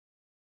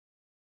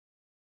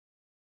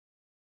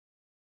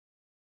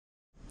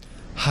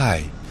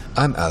Hi,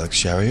 I'm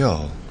Alex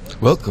Charriol.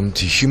 Welcome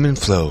to Human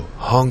Flow,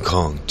 Hong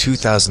Kong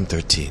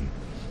 2013.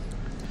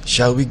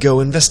 Shall we go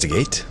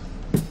investigate?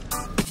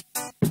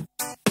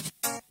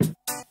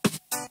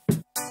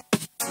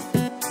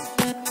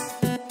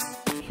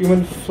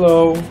 Human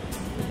Flow,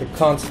 the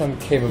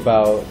concept came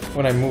about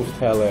when I moved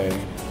to LA.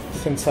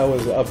 Since I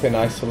was up in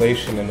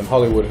isolation in the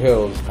Hollywood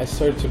Hills, I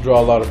started to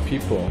draw a lot of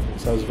people.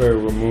 So I was very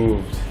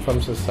removed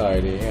from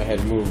society. I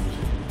had moved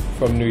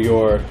from New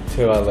York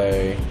to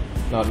LA,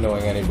 not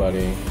knowing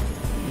anybody,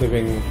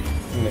 living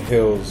in the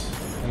hills.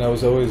 And I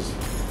was always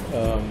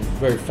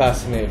very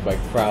fascinated by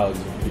crowds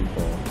of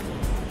people,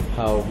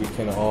 how we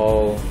can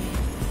all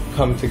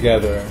come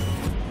together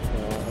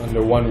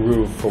under one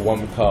roof for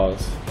one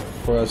cause.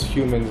 For us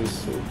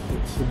humans,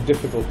 it's a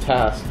difficult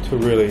task to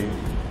really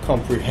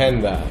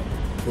comprehend that.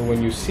 But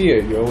when you see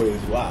it, you're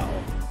always, wow.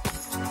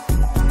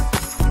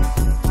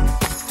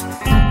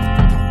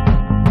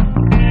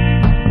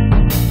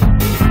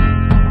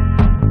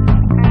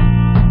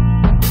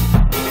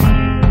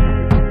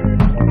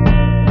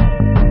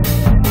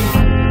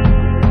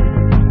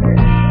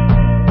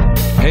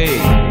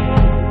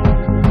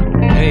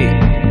 Hey,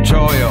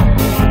 Charriol,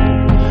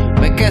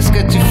 mais qu'est-ce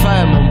que tu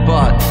fais, mon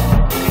pote?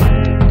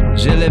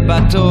 J'ai les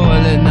bateaux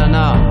et les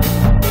nanas.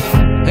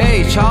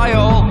 Hey,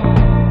 Charriol,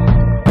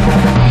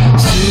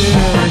 sur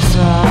les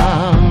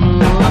sables,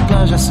 la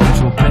plage à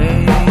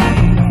Saint-Tropez.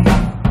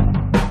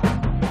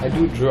 I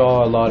do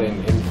draw a lot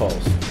in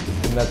impulse,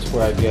 and that's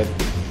where I get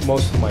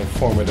most of my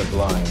formative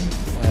lines.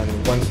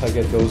 And once I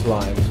get those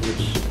lines,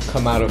 which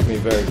come out of me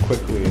very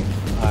quickly,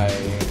 I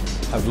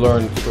have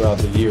learned throughout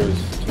the years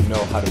to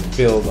know how to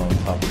build on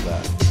top of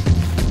that.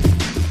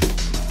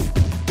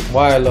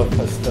 Why I love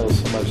pastels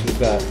so much is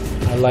that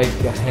I like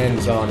the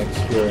hands-on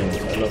experience.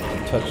 I love to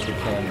touch the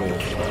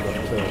canvas. I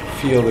love to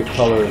feel the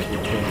colors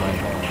between my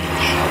hands.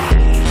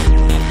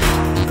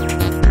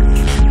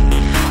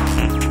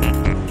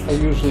 I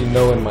usually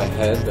know in my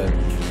head that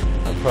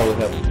I probably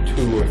have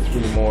 2 or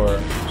 3 more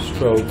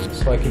strokes,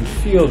 so I can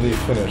feel the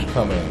finish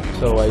coming.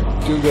 So I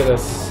do get a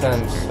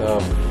sense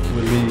of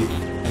relief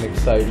and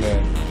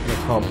excitement and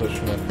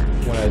accomplishment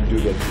when I do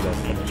get to that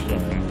finish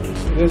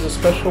line. It is a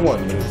special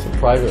one, but it's a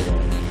private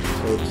one.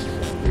 So it's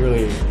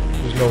really,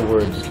 there's no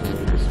words to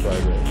really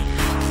describe it.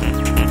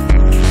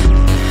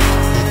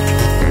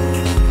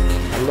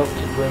 I love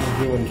to bring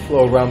human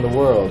flow around the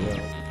world.